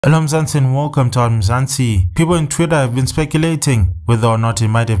Hello Mzansi and welcome to Mzansi. People on Twitter have been speculating whether or not it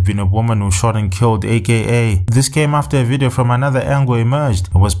might have been a woman who shot and killed AKA. This came after a video from another angle emerged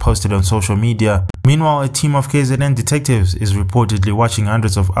and was posted on social media. Meanwhile, a team of KZN detectives is reportedly watching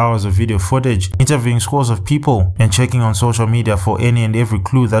hundreds of hours of video footage, interviewing scores of people, and checking on social media for any and every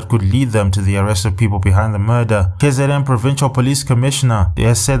clue that could lead them to the arrest of people behind the murder. KZN Provincial Police Commissioner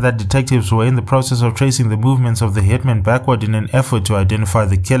has said that detectives were in the process of tracing the movements of the hitmen backward in an effort to identify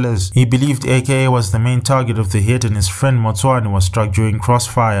the killers. He believed AKA was the main target of the hit and his friend Motswani was struck during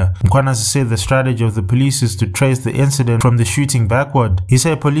crossfire. Mkhwanazi said the strategy of the police is to trace the incident from the shooting backward. He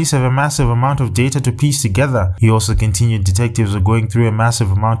said police have a massive amount of data to piece together. He also continued detectives are going through a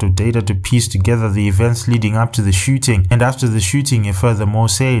massive amount of data to piece together the events leading up to the shooting, and after the shooting he furthermore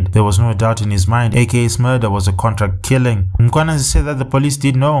said there was no doubt in his mind AKA's murder was a contract killing. Mkhwanazi said that the police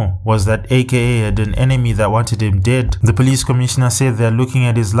did know was that AKA had an enemy that wanted him dead. The police commissioner said they're looking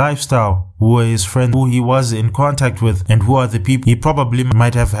at his lifestyle, who are his friends, who he was in contact with, and who are the people he probably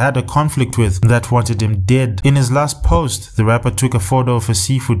might have had a conflict with that wanted him dead. In his last post, the rapper took a photo of a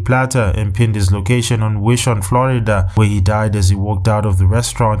seafood platter and pinned his location on Wish on Florida, where he died as he walked out of the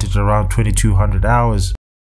restaurant at around 2200 hours.